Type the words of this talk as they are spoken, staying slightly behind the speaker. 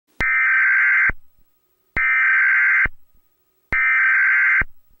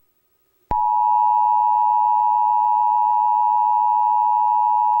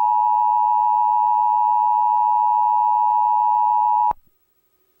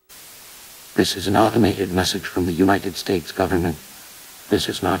This is an automated message from the United States government. This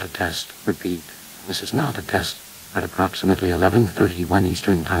is not a test. Repeat. This is not a test. At approximately 11:31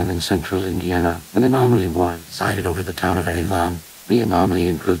 Eastern Time in central Indiana, an anomaly was sighted over the town of Avon. The anomaly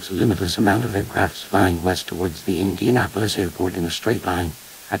includes a limitless amount of aircrafts flying west towards the Indianapolis airport in a straight line.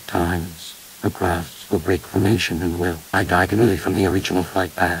 At times, the crafts will break formation and will fly diagonally from the original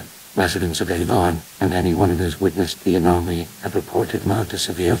flight path. Residents of Avon, and anyone who has witnessed the anomaly, have reported mild to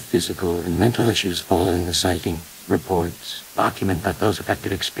severe physical and mental issues following the sighting. Reports document that those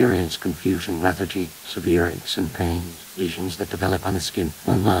affected experience confusion, lethargy, severe aches and pains, lesions that develop on the skin,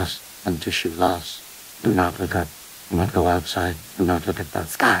 bone loss, and tissue loss. Do not look up. Do not go outside. Do not look at the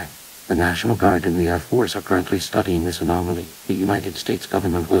sky. The National Guard and the Air Force are currently studying this anomaly. The United States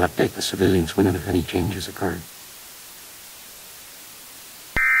government will update the civilians when and if any changes occur.